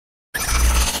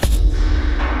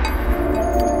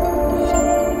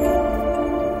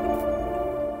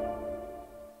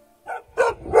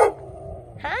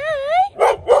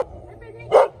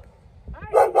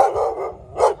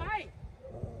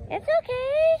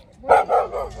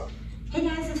Hey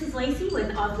guys, this is Lacey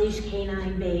with Off-Leash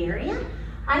Canine Bay Area.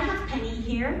 I have Penny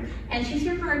here, and she's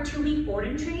here for a 2-week board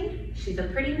and train. She's a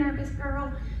pretty nervous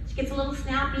girl. She gets a little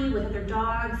snappy with other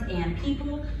dogs and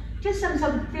people. Just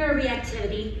some fear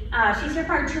reactivity. She's here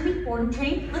for our 2-week board and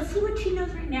train. Let's see what she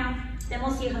knows right now. Then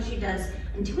we'll see how she does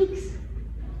in 2 weeks.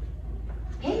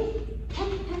 Penny,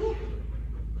 Penny, come here.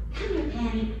 Come here,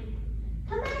 Penny.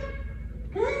 Come on.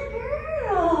 Good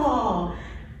girl.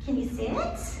 Can you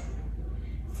sit?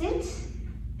 Sit.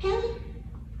 Penny.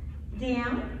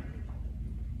 Down.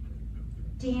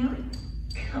 Down.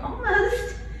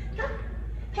 Almost. Come.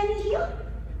 Penny, heel.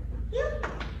 Heel.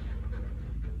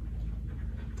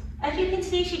 As you can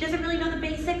see, she doesn't really know the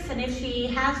basics, and if she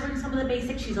has learned some of the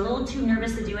basics, she's a little too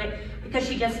nervous to do it because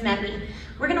she just met me.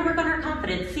 We're gonna work on her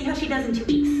confidence, see how she does in 2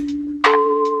 weeks.